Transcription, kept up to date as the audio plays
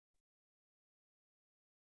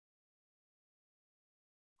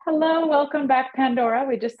Hello, welcome back, Pandora.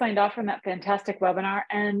 We just signed off from that fantastic webinar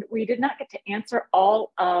and we did not get to answer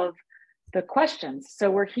all of the questions. So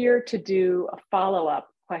we're here to do a follow-up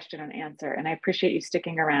question and answer, and I appreciate you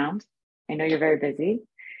sticking around. I know you're very busy.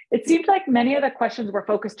 It seemed like many of the questions were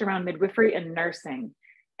focused around midwifery and nursing.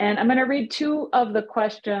 And I'm gonna read two of the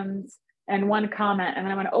questions and one comment, and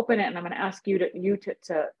then I'm gonna open it and I'm gonna ask you to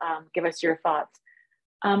give us your thoughts.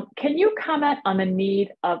 Can you comment on the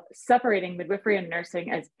need of separating midwifery and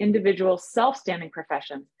nursing as individual self-standing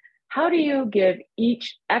professions? How do you give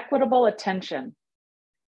each equitable attention?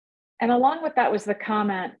 And along with that was the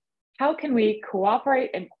comment, how can we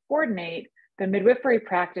cooperate and coordinate the midwifery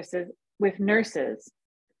practices with nurses?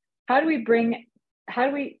 How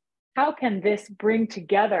can this bring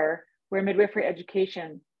together where midwifery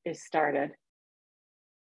education is started?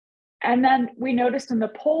 And then we noticed in the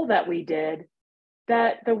poll that we did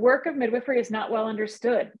that the work of midwifery is not well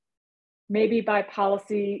understood, maybe by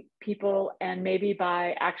policy people and maybe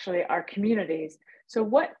by actually our communities. So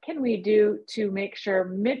what can we do to make sure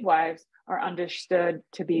midwives are understood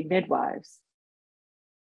to be midwives?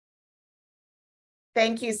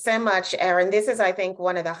 Thank you so much, Erin. This is, I think,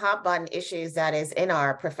 one of the hot button issues that is in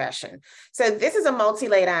our profession. So this is a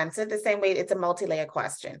multi-layered answer, the same way it's a multi-layered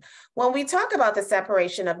question. When we talk about the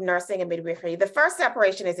separation of nursing and midwifery, the first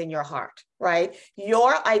separation is in your heart, right?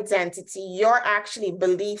 Your identity, your actually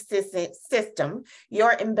belief system,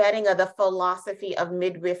 your embedding of the philosophy of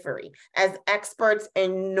midwifery as experts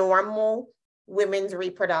in normal women's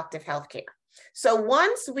reproductive health care. So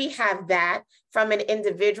once we have that from an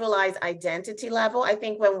individualized identity level, I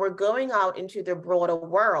think when we're going out into the broader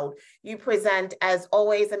world, you present as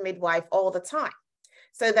always a midwife all the time.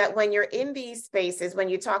 So that when you're in these spaces, when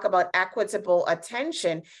you talk about equitable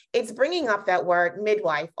attention, it's bringing up that word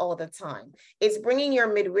midwife all the time. It's bringing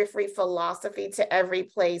your midwifery philosophy to every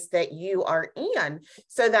place that you are in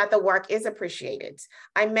so that the work is appreciated.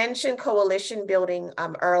 I mentioned coalition building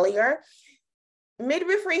earlier.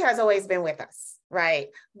 Midwifery has always been with us, right?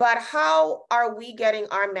 But how are we getting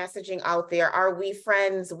our messaging out there? Are we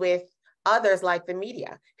friends with others like the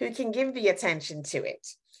media who can give the attention to it?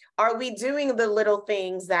 Are we doing the little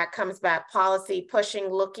things that comes back, policy pushing,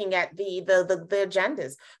 looking at the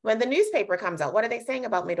agendas? When the newspaper comes out, what are they saying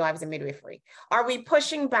about midwives and midwifery? Are we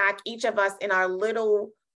pushing back, each of us in our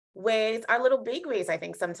little ways, our little big ways, I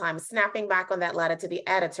think sometimes, snapping back on that letter to the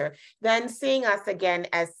editor, then seeing us again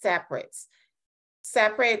as separate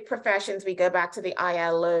professions? We go back to the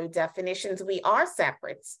ILO definitions. We are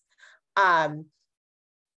separate. And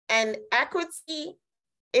equity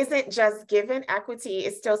isn't just given. Equity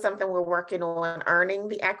is still something we're working on, earning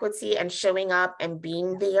the equity and showing up and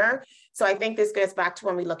being there. So I think this goes back to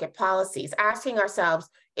when we look at policies, asking ourselves,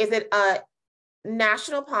 is it a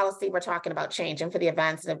national policy we're talking about changing for the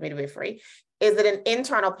advancement of midwifery? Is it an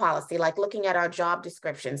internal policy, like looking at our job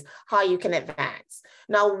descriptions, how you can advance?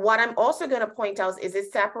 Now, what I'm also going to point out is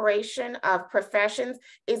this separation of professions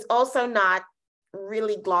is also not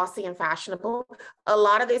really glossy and fashionable. A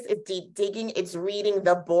lot of this is deep digging. It's reading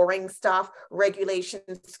the boring stuff, regulation,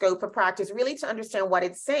 scope of practice, really to understand what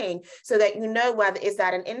it's saying so that you know whether is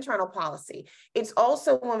that an internal policy. It's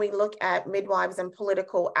also when we look at midwives and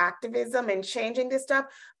political activism and changing this stuff,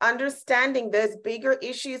 understanding those bigger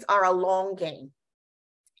issues are a long game.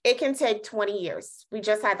 It can take 20 years. We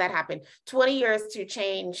just had that happen. 20 years to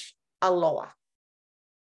change a law.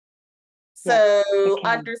 So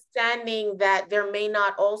understanding that there may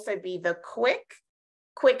not also be the quick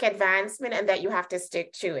advancement and that you have to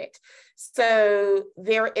stick to it. So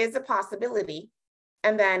there is a possibility.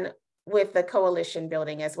 And then with the coalition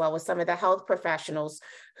building as well, with some of the health professionals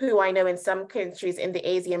who I know in some countries in the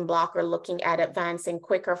ASEAN bloc are looking at advancing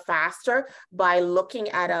quicker, faster by looking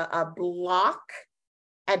at a block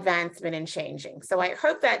advancement and changing. So I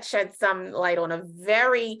hope that sheds some light on a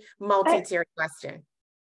very multi-tiered question.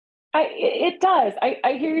 It does.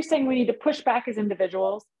 I hear you saying we need to push back as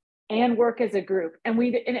individuals and work as a group. And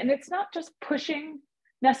it's not just pushing,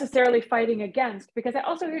 necessarily fighting against, because I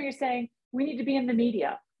also hear you saying we need to be in the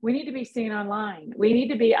media. We need to be seen online. We need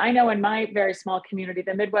to be, I know in my very small community,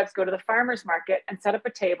 the midwives go to the farmer's market and set up a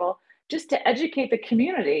table just to educate the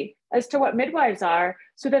community as to what midwives are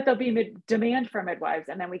so that there'll be demand for midwives.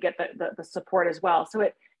 And then we get the support as well. So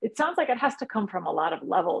it sounds like it has to come from a lot of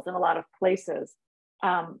levels and a lot of places.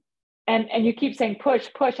 And you keep saying push,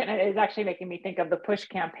 and it is actually making me think of the PUSH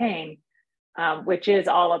campaign, which is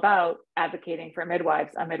all about advocating for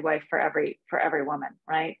midwives, a midwife for every woman,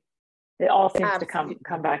 right? It all seems Absolutely. to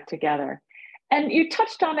come back together. And you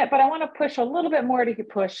touched on it, but I want to push a little bit more to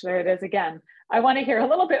push. There it is again. I want to hear a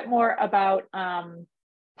little bit more about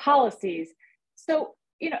policies. So,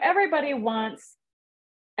 everybody wants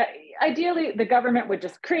ideally, the government would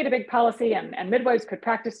just create a big policy and midwives could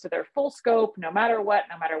practice to their full scope, no matter what,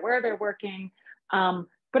 no matter where they're working.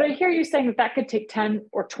 But I hear you saying that that could take 10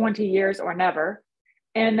 or 20 years or never,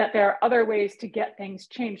 and that there are other ways to get things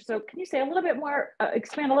changed. So can you say a little bit more,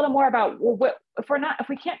 expand a little more about, well, if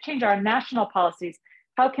we can't change our national policies,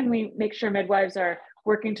 how can we make sure midwives are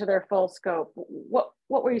working to their full scope? What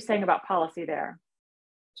were you saying about policy there?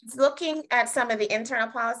 Looking at some of the internal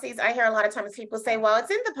policies, I hear a lot of times people say, well, it's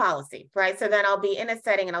in the policy, right? So then I'll be in a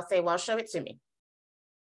setting and I'll say, well, show it to me.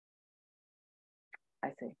 I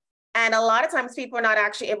see. And a lot of times people are not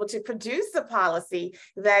actually able to produce a policy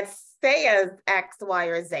that says X, Y,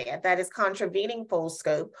 or Z, that is contravening full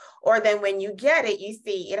scope. Or then when you get it, you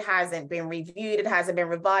see it hasn't been reviewed, it hasn't been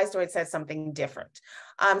revised, or it says something different.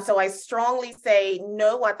 So I strongly say,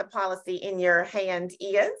 know what the policy in your hand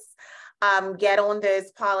is. Get on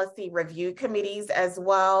those policy review committees as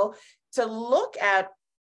well to look at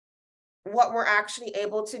what we're actually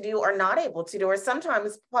able to do or not able to do, or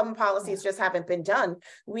sometimes some policies just haven't been done.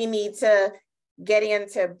 We need to get in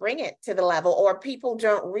to bring it to the level, or people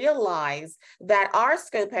don't realize that our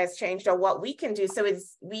scope has changed or what we can do. So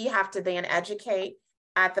we have to then educate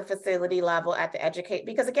at the facility level,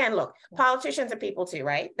 because again, look, politicians are people too,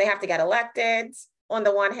 right? They have to get elected on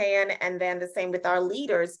the one hand, and then the same with our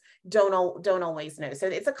leaders don't always know. So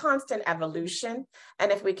it's a constant evolution.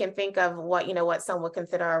 And if we can think of what some would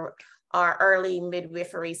consider our early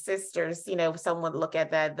midwifery sisters, some would look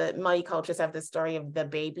at that. The many cultures have the story of the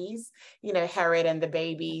babies, Herod and the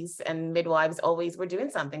babies, and midwives always were doing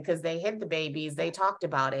something because they hid the babies, they talked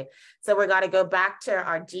about it. So we got to go back to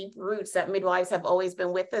our deep roots that midwives have always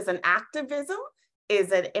been with us, and activism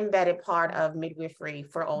is an embedded part of midwifery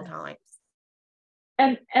for all times.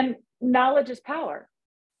 And knowledge is power.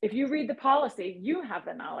 If you read the policy, you have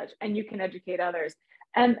the knowledge and you can educate others.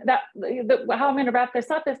 And how I'm going to wrap this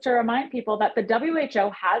up is to remind people that the WHO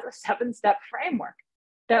has a 7-step framework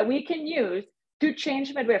that we can use to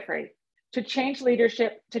change midwifery, to change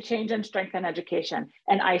leadership, to change and strengthen education.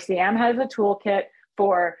 And ICM has a toolkit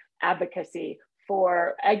for advocacy,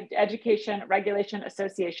 for Education Regulation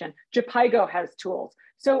Association. JPIGO has tools.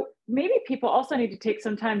 So maybe people also need to take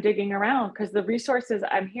some time digging around, because the resources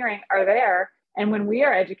I'm hearing are there. And when we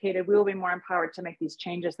are educated, we will be more empowered to make these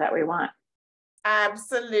changes that we want.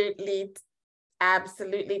 Absolutely.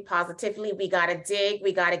 Absolutely, positively. We got to dig,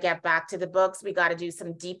 we got to get back to the books, we got to do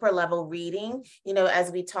some deeper level reading,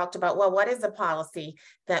 as we talked about, well, what is the policy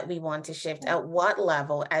that we want to shift at what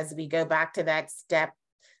level, as we go back to that step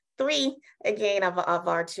 3 again of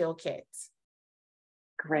our toolkit.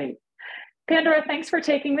 Great. Pandora, thanks for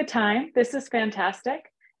taking the time. This is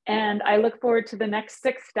fantastic. And I look forward to the next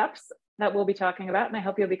 6 steps that we'll be talking about. And I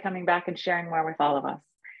hope you'll be coming back and sharing more with all of us.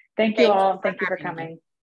 Thank you all. Thank you for coming.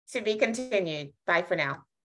 To be continued. Bye for now.